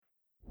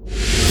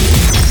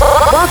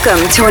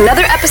Welcome to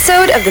another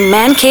episode of the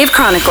Man Cave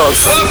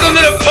Chronicles. Welcome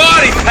to the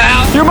party,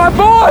 pal! You're my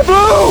boy,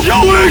 Blue! Yo,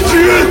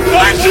 Adrian!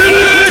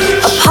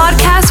 A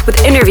podcast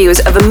with interviews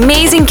of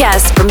amazing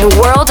guests from the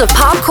world of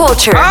pop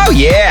culture. Oh,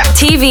 yeah!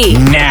 TV.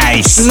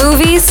 Nice!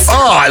 Movies.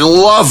 Oh, I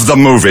love the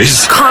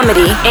movies!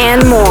 Comedy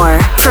and more.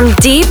 From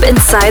deep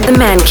inside the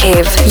Man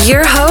Cave,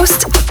 your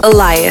host,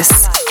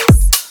 Elias.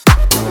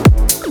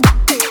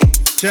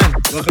 Chen,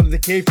 welcome to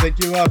the cave.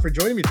 Thank you for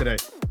joining me today.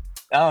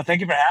 Oh,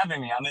 thank you for having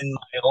me. I'm in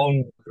my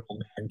own little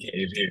man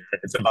cave here.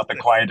 It's about the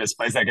quietest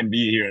place I can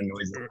be here in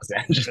noisy Los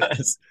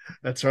Angeles.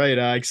 That's right.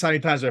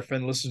 Exciting times, our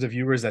friend, listeners, and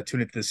viewers that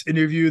tune into this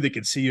interview. They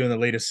can see you in the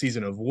latest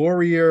season of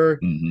Warrior.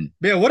 Mm-hmm.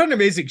 Man, what an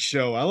amazing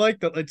show! I like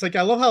that. It's like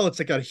I love how it's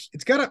got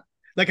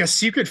a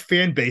secret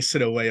fan base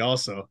in a way,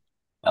 also.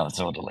 Oh,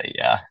 totally,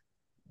 yeah.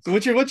 So,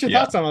 what's your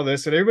thoughts on all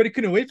this? And everybody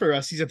couldn't wait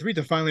for season 3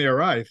 to finally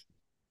arrive.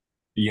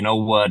 You know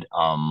what,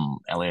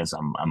 Elias,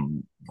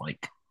 I'm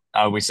like,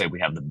 I always say we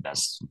have the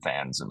best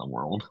fans in the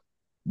world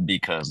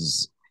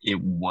because it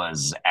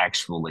was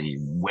actually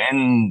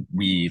when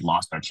we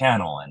lost our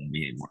channel and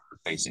we were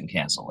facing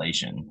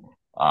cancellation,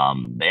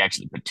 they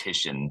actually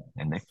petitioned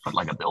and they put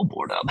like a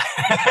billboard up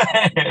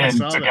and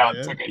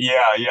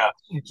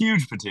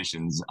huge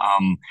petitions.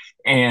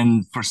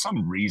 And for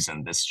some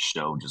reason, this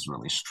show just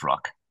really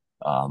struck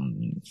a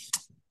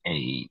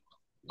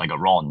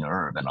raw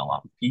nerve in a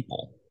lot of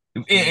people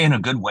in a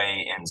good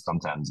way and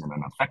sometimes in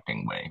an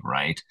affecting way,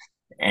 right?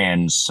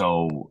 And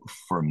so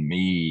for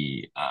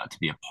me, to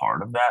be a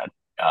part of that,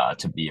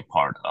 to be a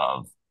part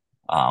of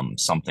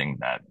something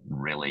that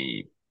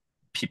really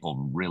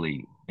people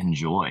really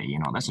enjoy,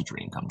 that's a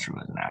dream come true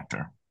as an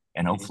actor.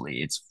 And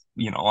hopefully it's,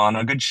 on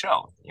a good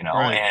show,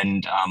 Right.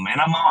 and I'm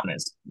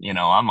honest,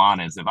 I'm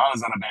honest. If I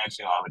was on a bad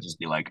show, I would just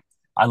be like,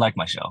 I like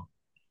my show.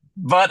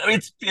 But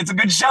it's a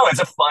good show.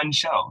 It's a fun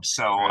show.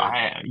 So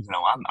Right.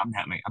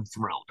 I'm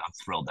thrilled. I'm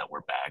thrilled that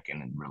we're back.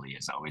 And it really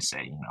is, I always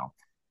say,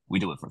 we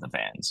do it for the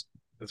fans.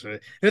 That's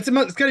right. And it's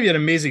got to be an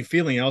amazing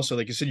feeling also.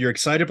 Like you said, you're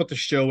excited about the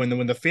show, and then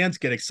when the fans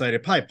get excited,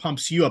 it probably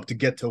pumps you up to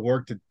get to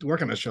work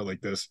on a show like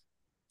this.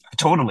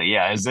 Totally,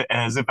 yeah. As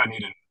if I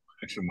needed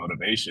extra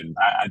motivation.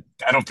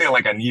 I don't feel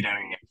like I need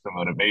any extra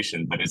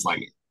motivation, but it's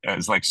like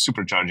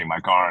supercharging my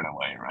car in a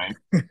way, right?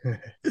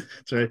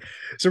 That's right.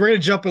 So we're gonna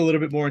jump a little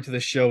bit more into the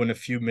show in a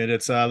few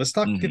minutes. Let's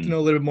get to know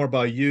a little bit more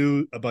about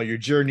you, about your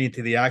journey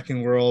into the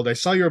acting world. I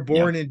saw you were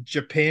born in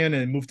Japan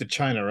and moved to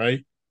China,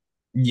 right?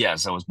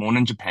 Yes, I was born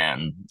in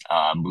Japan,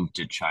 moved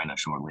to China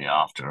shortly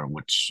after,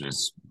 which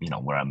is,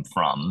 where I'm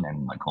from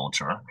and my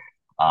culture.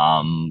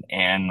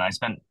 And I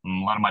spent a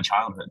lot of my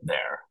childhood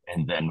there.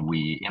 And then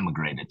we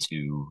immigrated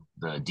to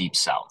the deep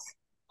South,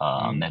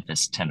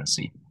 Memphis,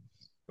 Tennessee.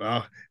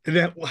 Wow. And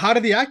then how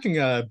did the acting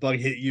bug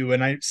hit you?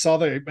 And I saw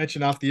that you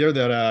mentioned off the air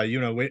that,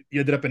 you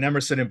ended up in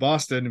Emerson in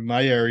Boston, in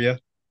my area.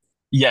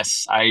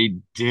 Yes, I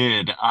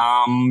did.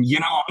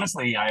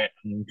 Honestly, I'm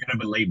kind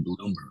of a late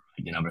bloomer.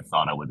 I never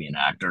thought I would be an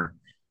actor.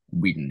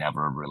 We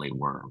never really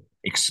were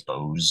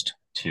exposed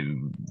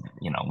to,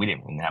 we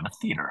didn't even have a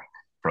theater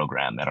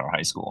program at our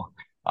high school.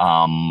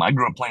 I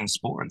grew up playing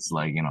sports,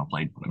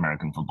 played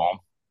American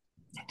football.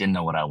 Didn't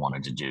know what I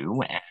wanted to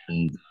do,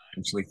 and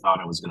actually thought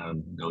I was going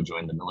to go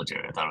join the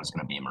military. I thought I was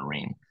going to be a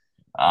Marine.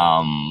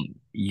 And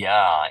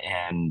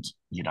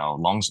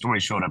long story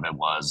short of it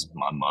was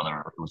my mother,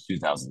 it was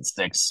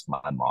 2006.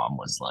 My mom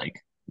was like,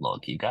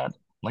 look, you got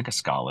like a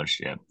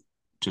scholarship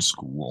to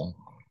school.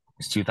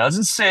 It's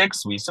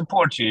 2006. We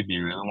support you if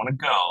you really want to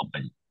go,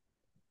 but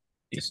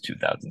it's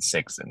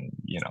 2006 and,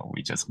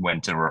 we just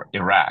went to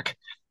Iraq,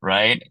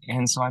 right?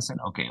 And so I said,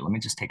 okay, let me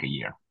just take a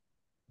year.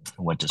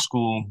 I went to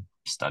school,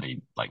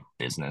 studied like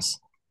business,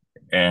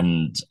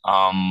 and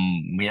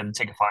we had to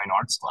take a fine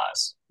arts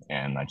class,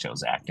 and I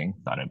chose acting,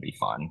 thought it'd be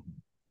fun.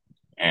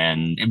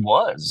 And it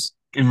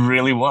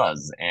really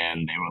was.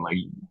 And they were like,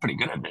 pretty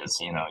good at this,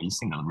 you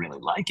seem to really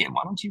like it.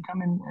 Why don't you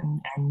come in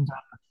and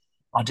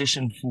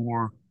audition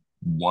for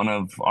one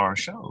of our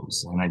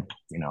shows? And I,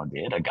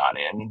 did. I got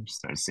in,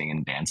 started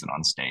singing, dancing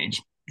on stage.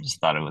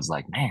 Just thought it was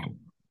like, man,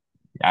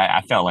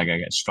 I felt like I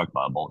got struck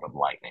by a bolt of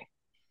lightning.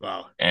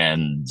 Wow.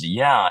 And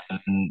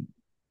and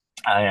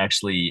I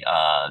actually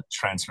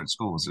transferred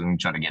schools and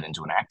tried to get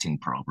into an acting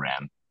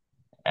program.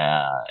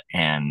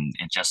 And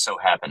it just so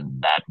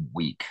happened that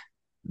week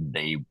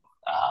they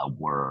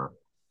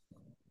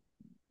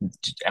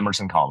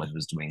Emerson College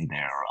was doing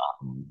their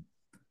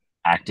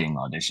acting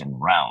audition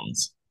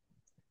rounds.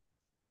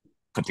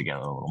 Put together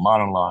a little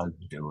monologue,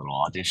 did a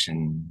little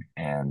audition,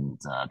 and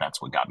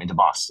that's what got me to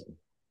Boston.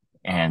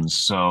 And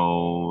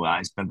so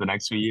I spent the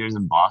next few years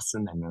in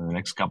Boston and then the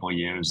next couple of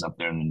years up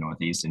there in the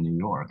Northeast in New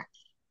York.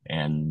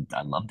 And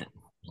I loved it.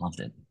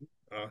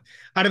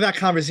 How did that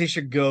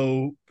conversation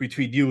go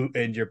between you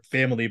and your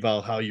family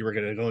about how you were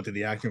going to go into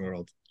the acting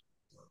world?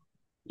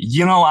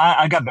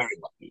 I got very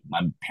lucky.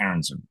 My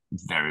parents are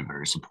very,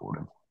 very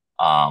supportive.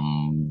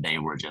 They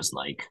were just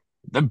like,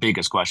 the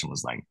biggest question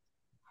was like,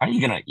 how are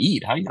you going to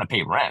eat? How are you going to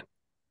pay rent?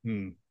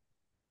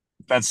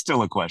 That's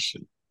still a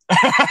question.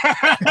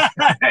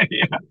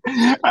 Yeah.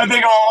 I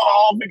think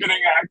all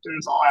beginning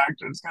actors, all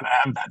actors kind of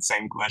have that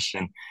same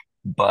question.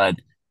 But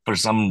for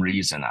some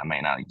reason, I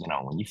mean,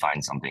 when you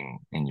find something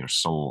in your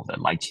soul that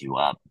lights you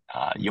up,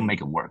 you'll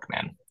make it work,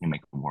 man. You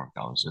make it work.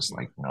 I was just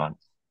like, I'll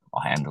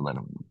handle it.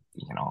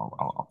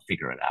 I'll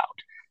figure it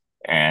out.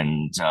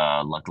 And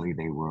luckily,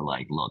 they were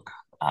like, look,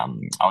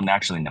 I'll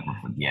actually never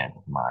forget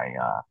my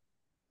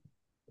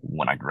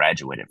when I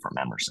graduated from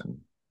Emerson,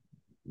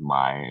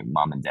 my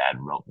mom and dad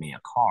wrote me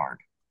a card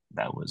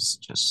that was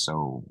just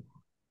so,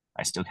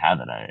 I still have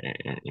it.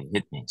 It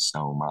hit me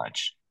so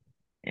much.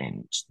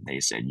 And they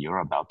said, you're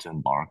about to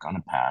embark on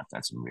a path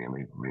that's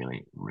really,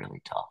 really,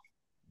 really tough.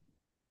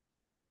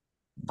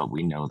 But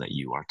we know that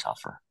you are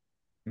tougher.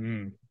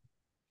 Mm.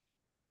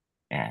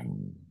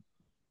 And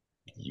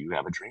you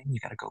have a dream, you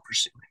got to go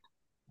pursue it.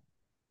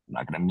 I'm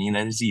not going to mean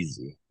that it's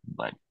easy,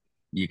 but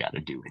you got to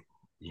do it,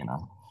 you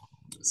know?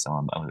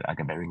 So I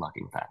got very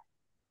lucky with that.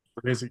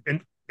 Amazing.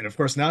 And of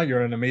course now you're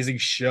on an amazing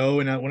show.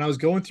 And when I was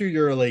going through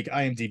your like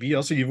IMDb,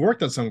 also you've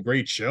worked on some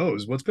great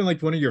shows. What's been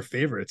like one of your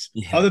favorites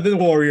Yeah. other than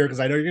Warrior? Because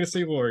I know you're gonna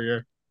say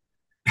Warrior.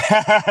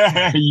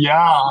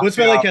 Yeah. What's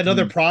been Yeah. like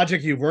another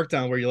project you've worked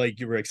on where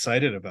you were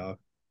excited about?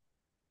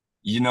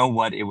 You know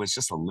what? It was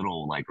just a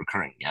little like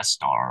recurring guest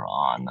star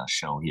on a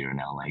show here in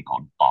LA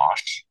called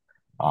Bosch.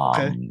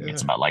 Okay. Yeah.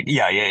 It's about like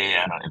yeah.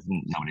 I don't, if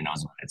nobody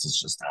knows about it,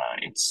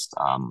 it's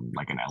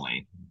like an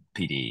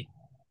LAPD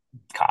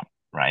cop,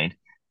 right?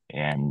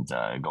 And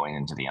going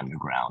into the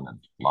underground of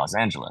Los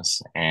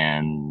Angeles.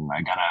 And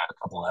I got a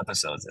couple of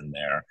episodes in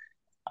there.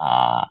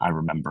 I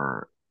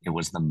remember it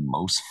was the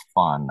most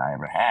fun I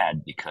ever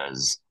had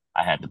because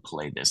I had to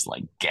play this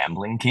like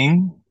gambling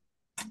king,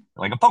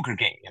 like a poker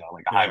king,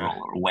 like a high Yeah.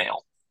 roller, a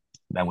whale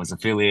that was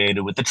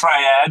affiliated with the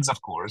triads,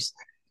 of course.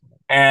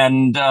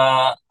 And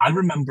I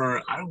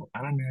remember, I don't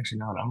actually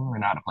know, I don't really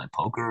know how to play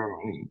poker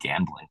or any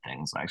gambling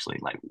things. I actually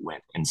like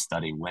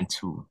went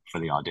to for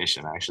the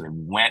audition. I actually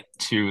went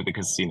to the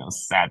casino,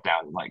 sat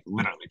down, like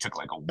literally took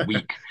like a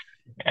week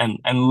and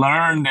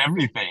learned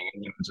everything.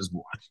 And just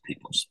watch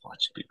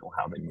people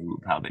how they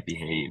move, how they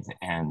behave.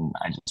 And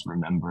I just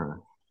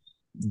remember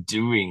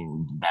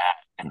doing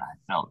that, and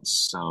I felt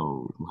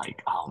so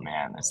like, oh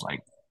man, it's like,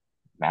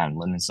 man, I'm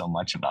learning so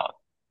much about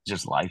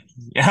just life.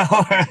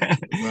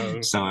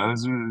 Uh, So it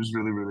was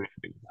really, really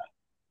happy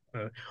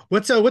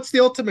with what's the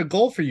ultimate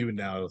goal for you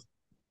now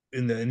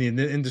in the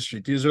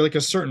industry? Is there like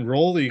a certain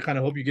role that you kind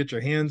of hope you get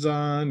your hands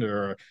on,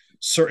 or a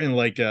certain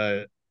like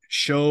a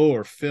show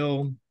or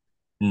film?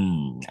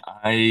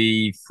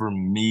 that. For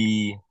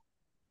me,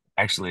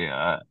 actually,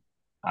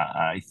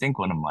 I think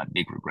one of my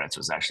big regrets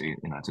was actually,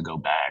 to go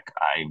back.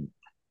 I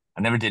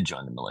never did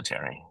join the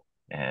military,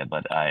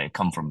 but I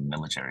come from a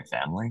military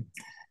family,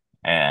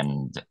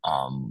 and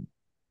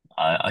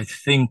I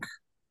think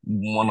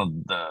one of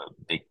the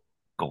big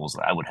goals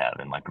that I would have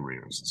in my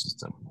career is just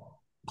to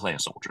play a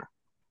soldier.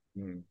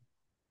 Hmm.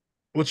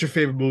 What's your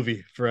favorite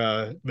movie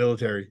for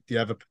military? Do you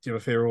have a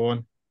favorite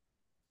one?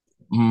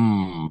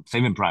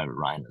 Saving Private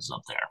Ryan is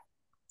up there.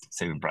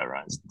 Saving Private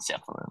Ryan is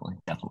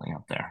definitely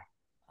up there.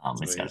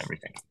 That's It's got amazing.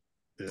 everything.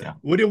 Yeah. Yeah.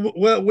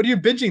 What are you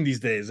binging these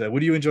days? What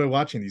do you enjoy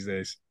watching these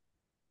days?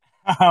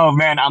 Oh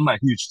man, I'm a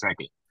huge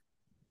Trekkie.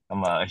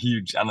 I'm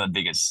the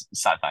biggest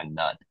sci-fi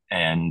nut,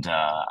 and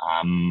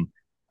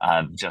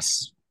I've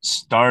just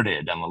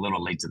started. I'm a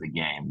little late to the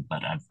game,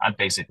 but I've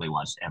basically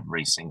watched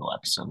every single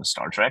episode of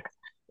Star Trek.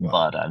 Wow.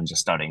 But I'm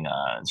just starting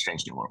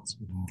Strange New Worlds.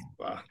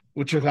 Wow.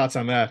 What's your thoughts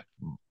on that?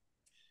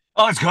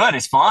 Oh, it's good.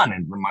 It's fun.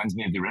 It reminds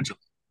me of the original.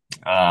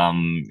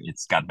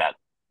 It's got that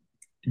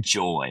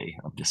joy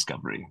of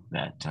discovery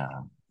that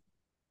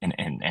and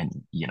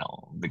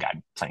the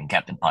guy playing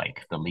Captain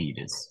Pike, the lead,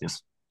 is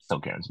just so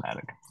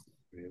charismatic.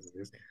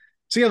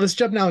 So yeah, let's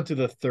jump now into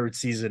the third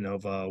season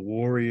of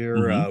Warrior.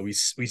 Mm-hmm.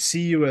 We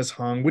see you as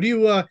Hung. What are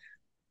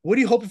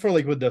you hoping for,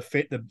 like with the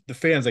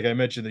fans? Like I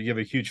mentioned, that you have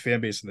a huge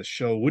fan base in the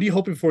show. What are you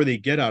hoping for they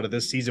get out of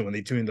this season when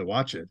they tune in to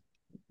watch it?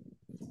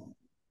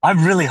 I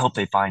really hope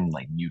they find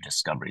like new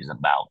discoveries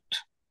about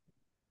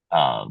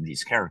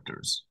these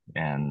characters.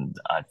 And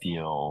I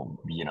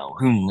feel,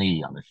 Hoon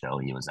Lee on the show,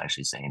 he was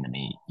actually saying to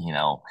me,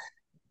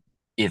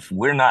 if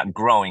we're not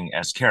growing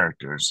as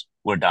characters,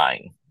 we're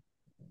dying.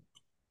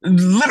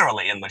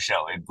 Literally in the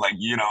show, like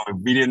if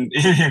we didn't,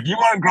 if you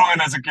weren't growing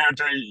as a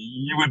character,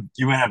 you would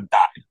have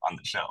died on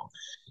the show.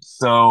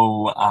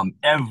 So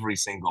every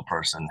single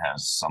person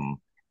has some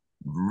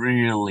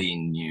really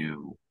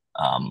new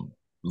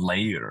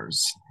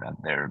layers that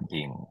they're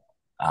being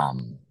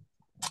um,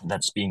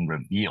 that's being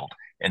revealed,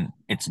 and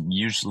it's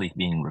usually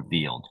being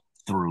revealed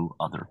through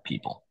other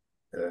people,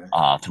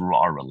 Yeah. through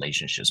our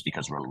relationships,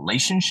 because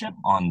relationship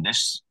on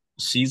this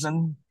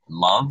season,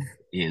 love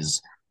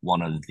is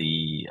one of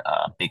the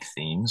big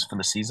themes for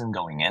the season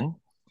going in.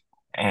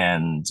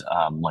 And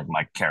like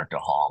my character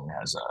Hong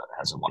has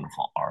a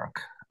wonderful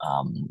arc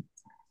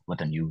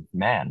with a new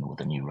man, with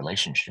a new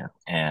relationship.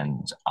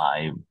 And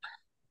I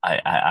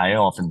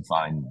often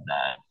find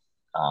that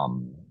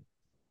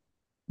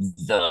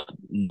the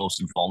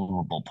most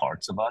vulnerable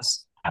parts of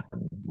us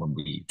happen when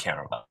we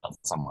care about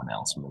someone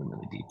else really,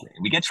 really deeply.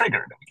 We get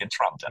triggered, we get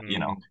trumped,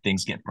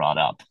 things get brought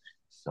up.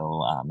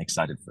 So I'm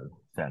excited for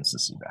fans to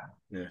see that.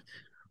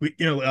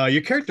 Yeah.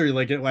 Your character,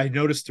 like I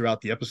noticed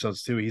throughout the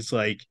episodes too,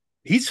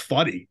 he's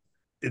funny.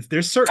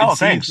 There's certain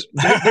scenes.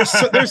 Thanks.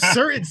 There's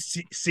certain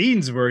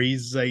scenes where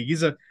he's a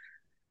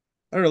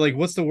I don't know, like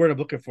what's the word I'm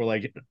looking for?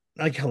 Like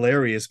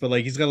hilarious, but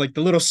like he's got like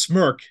the little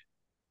smirk,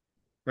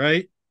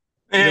 right?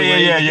 In a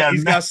way, Yeah.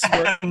 he's got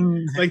smirk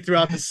like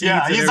throughout the scenes.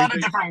 Yeah, and he's on a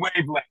everything. different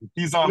wavelength.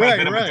 He's on a Right,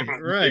 bit of a right,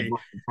 different right.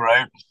 wavelength,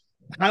 right?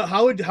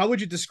 How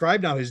would you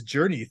describe now his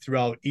journey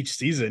throughout each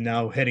season?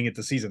 Now heading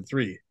into season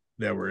 3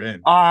 that we're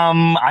in.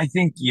 I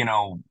think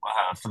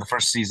for the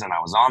first season I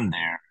was on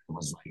there, it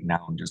was like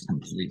now I'm just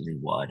completely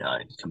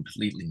wide-eyed,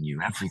 completely new.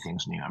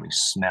 Everything's new. Every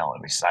smell,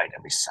 every sight,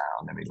 every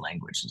sound, every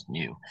language is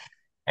new,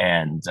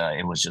 and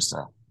it was just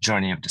a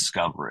journey of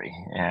discovery.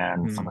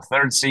 And for the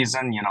third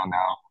season,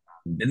 now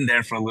I've been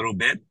there for a little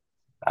bit,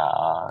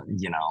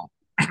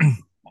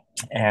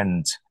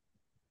 and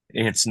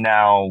it's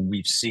now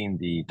we've seen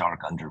the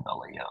dark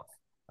underbelly of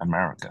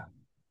America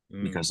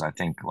because I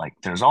think like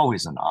there's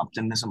always an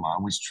optimism. I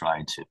always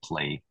try to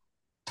play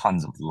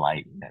tons of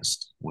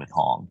lightness with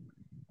Hong.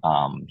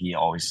 He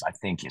always, I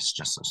think it's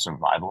just a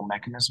survival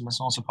mechanism. It's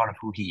also part of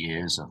who he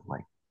is, of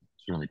like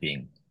really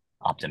being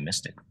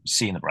optimistic,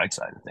 seeing the bright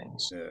side of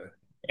things. Yeah.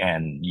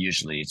 And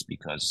usually it's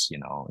because,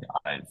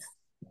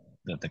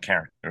 the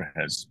character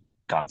has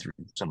gone through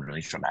some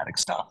really traumatic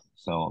stuff.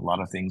 So a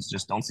lot of things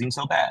just don't seem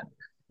so bad.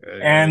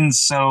 And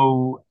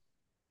so,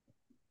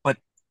 but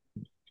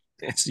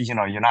it's,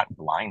 you're not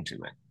blind to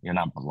it. You're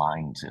not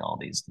blind to all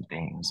these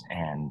things.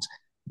 And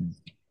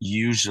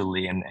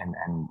usually, and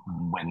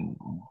when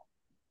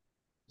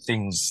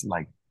things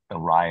like the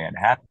riot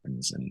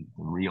happens and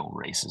real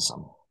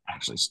racism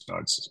actually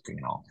starts,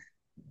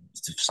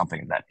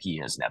 something that he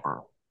has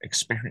never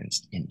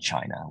experienced in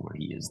China, where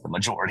he is the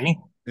majority.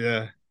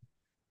 Yeah.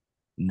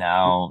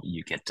 Now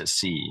you get to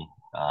see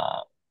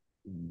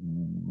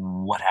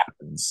what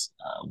happens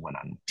when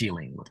I'm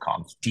dealing with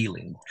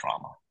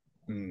trauma.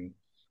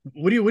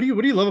 What do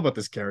you love about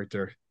this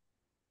character?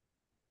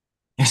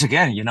 Yes,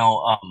 again,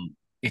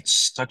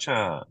 it's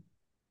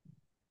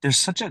there's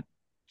such a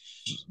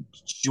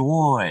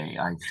joy,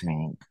 I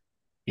think,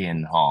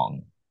 in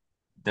Hong.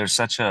 There's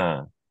such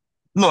a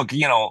look,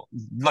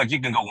 like you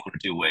can go one or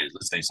two ways.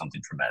 Let's say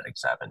something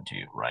traumatic's happened to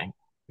you, right?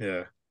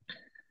 Yeah.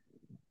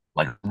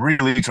 Like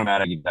really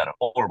traumatic, you've had a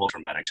horrible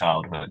traumatic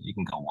childhood. You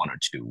can go one or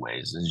two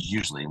ways. There's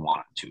usually one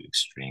or two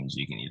extremes.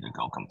 You can either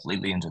go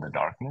completely into the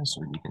darkness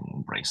or you can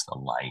embrace the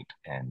light.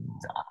 And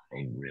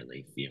I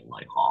really feel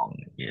like Hong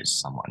is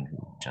someone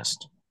who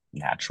just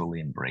naturally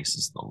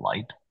embraces the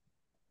light.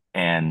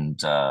 And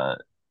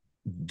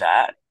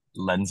that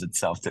lends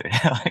itself to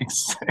like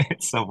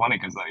it's so funny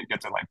because like, you get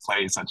to like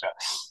play such a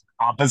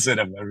opposite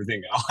of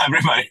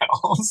everybody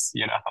else,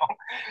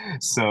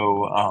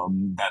 so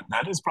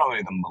that is probably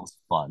the most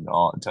fun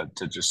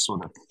to just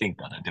sort of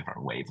think on a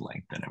different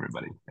wavelength than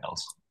everybody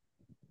else.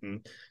 Do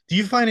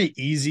you find it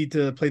easy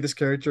to play this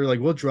character?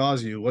 Like what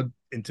draws you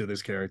into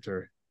this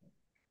character?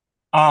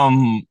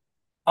 To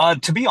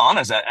be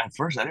honest, at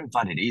first I didn't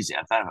find it easy.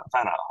 I found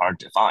it hard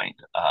to find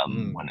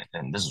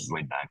and this was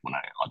way back when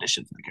I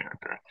auditioned for the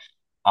character.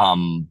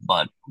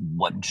 But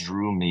what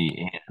drew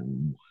me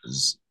in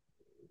was,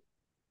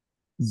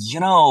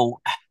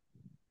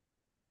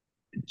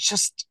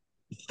 just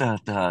the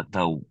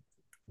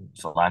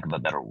for lack of a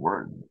better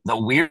word, the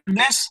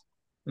weirdness.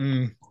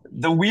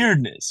 The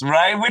weirdness,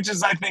 right? Which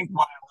is, I think,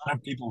 why a lot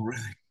of people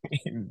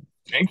really,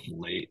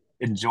 thankfully,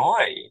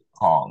 enjoy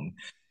Hong,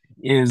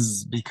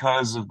 is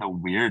because of the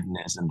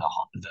weirdness and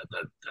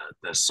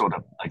the sort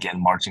of,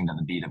 again, marching to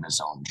the beat of his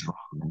own drum.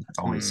 And that's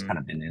always kind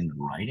of been in the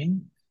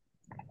writing.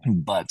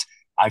 But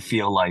I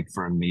feel like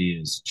for me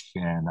as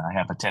Chen, I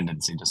have a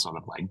tendency to sort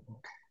of like,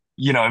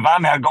 if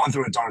I'm going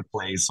through a dark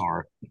place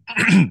or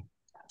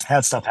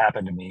had stuff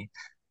happen to me,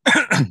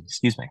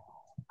 excuse me,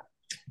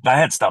 if I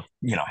had stuff,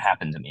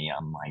 happen to me,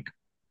 I'm like,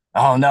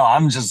 oh no,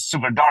 I'm just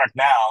super dark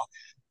now.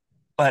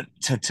 But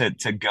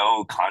to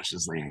go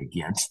consciously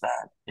against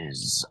that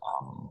is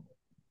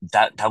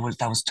that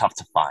was tough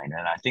to find.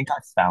 And I think I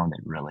found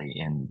it really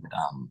in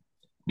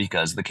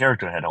because the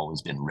character had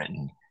always been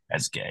written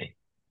as gay.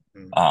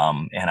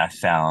 And I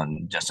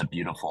found just a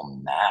beautiful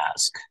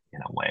mask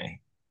in a way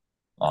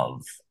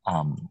of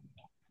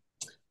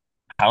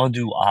how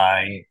do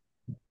I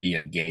be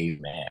a gay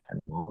man?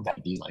 What would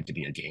that be like to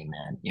be a gay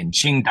man in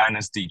Qing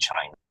Dynasty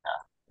China?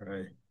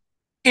 Right.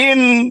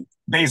 In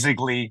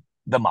basically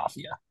the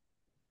mafia.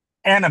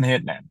 And I'm a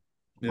hitman,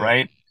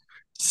 right?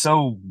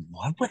 So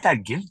what would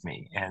that give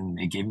me? And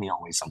it gave me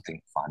always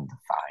something fun to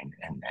find.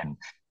 And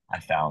I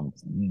found,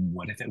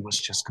 what if it was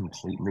just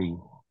completely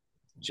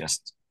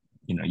just,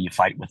 you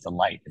fight with the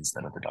light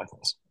instead of the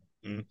darkness.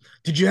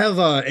 Did you have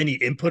any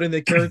input in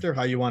the character,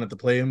 how you wanted to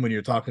play him when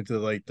you're talking to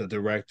like the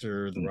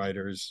director, the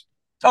writers?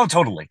 Oh,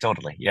 totally.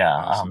 Yeah.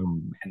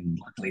 Awesome. And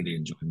luckily they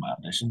enjoyed my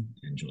audition.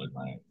 They enjoyed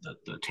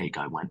the take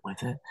I went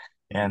with it.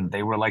 And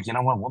they were like, you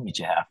know what, we'll meet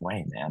you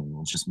halfway, man.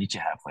 We'll just meet you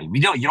halfway.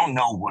 You don't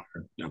know where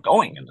you're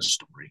going in the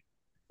story.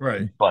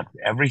 Right. But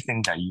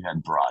everything that you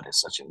had brought is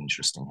such an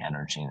interesting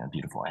energy and a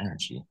beautiful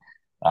energy.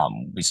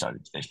 We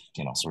started,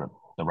 sort of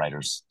the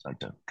writers started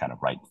to kind of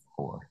write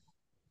for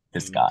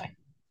this guy,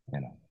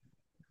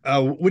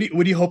 What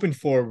are you hoping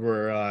for?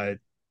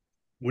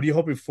 What are you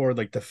hoping for?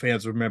 Like the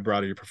fans remember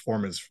out of your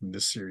performance from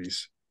this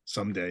series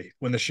someday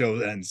when the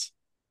show ends.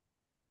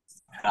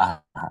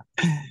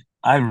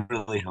 I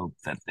really hope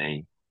that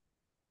they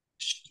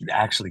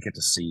actually get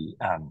to see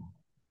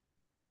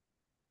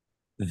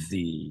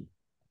the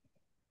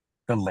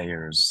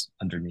layers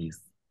underneath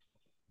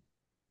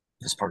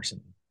this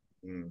person,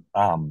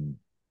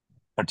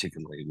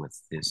 particularly with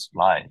his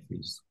life.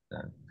 He's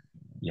a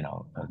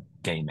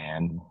gay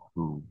man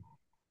who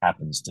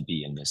happens to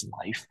be in this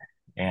life,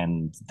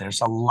 and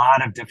there's a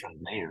lot of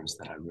different layers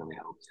that I really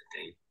hope that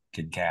they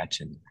can catch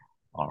and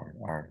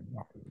are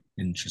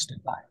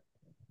interested by.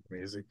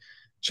 Amazing.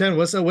 Chen,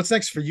 what's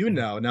next for you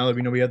now? Now that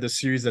we know we have this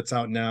series that's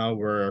out now,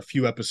 we're a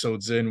few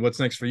episodes in. What's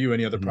next for you?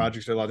 Any other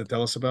projects you're allowed to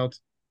tell us about?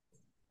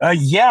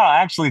 Yeah,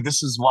 actually,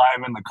 this is why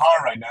I'm in the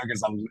car right now,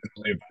 because I'm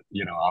literally,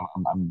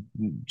 I'm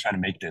trying to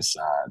make this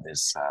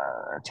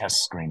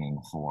test screening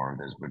for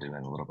this. We're doing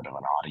a little bit of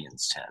an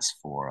audience test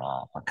for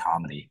a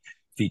comedy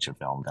feature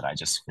film that I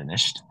just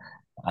finished.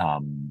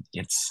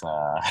 It's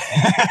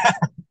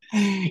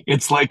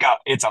it's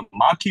a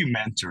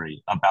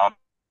mockumentary about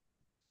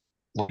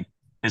like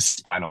this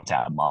Spinal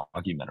Tap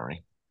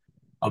mockumentary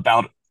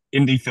about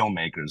indie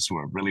filmmakers who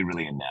are really,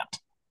 really inept,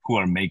 who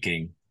are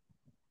making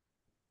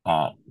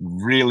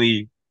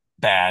really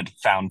bad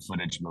found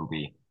footage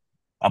movie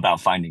about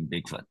finding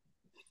Bigfoot.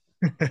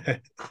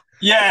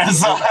 Yeah,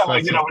 so we're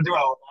doing a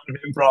lot of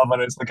improv, but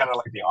it's kind of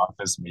like The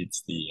Office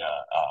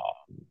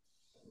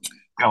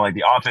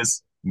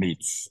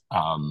meets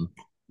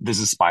This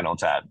is Spinal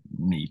Tap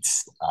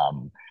meets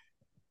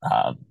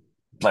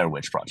Blair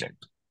Witch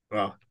Project.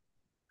 Wow.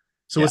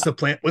 So what's the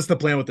plan? What's the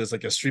plan with this?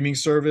 Like a streaming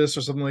service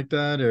or something like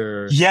that?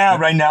 Or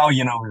right now,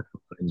 we're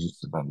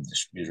just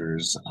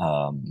distributors.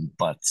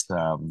 But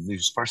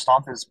this first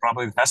off is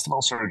probably the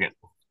festival surrogate.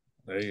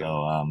 There you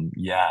go.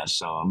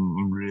 So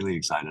I'm really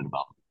excited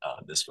about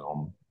this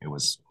film. It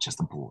was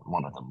just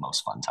one of the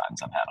most fun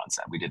times I've had on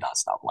set. We did not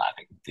stop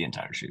laughing the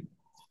entire shoot.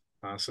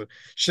 Awesome.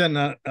 Chen,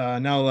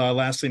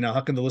 lastly, how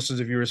can the listeners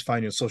and viewers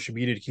find you on social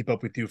media to keep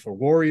up with you for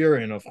Warrior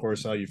and, of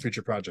course, your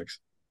future projects?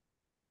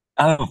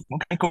 Oh,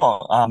 okay,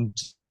 cool.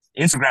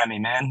 Instagram me,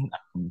 man.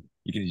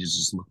 You can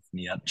just look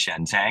me up,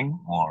 Chen Tang,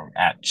 or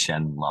at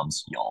Chen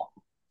Loves Y'all.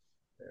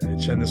 Hey,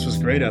 Chen, this was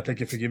great. Thank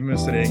you for giving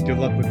us today, and good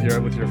luck with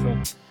your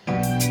film.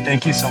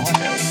 Thank you so much,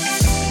 Ellie.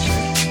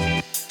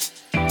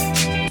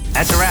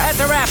 That's a wrap. That's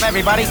a wrap,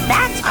 everybody.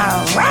 That's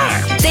a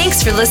wrap.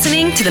 Thanks for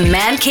listening to the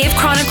Man Cave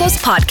Chronicles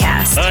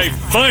podcast. I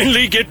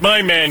finally get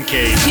my man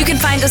cave. You can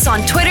find us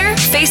on Twitter,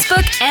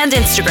 Facebook, and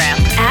Instagram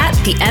at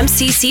the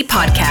MCC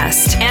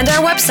Podcast and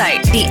our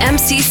website,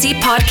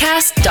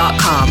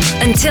 themccpodcast.com.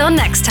 Until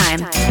next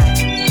time.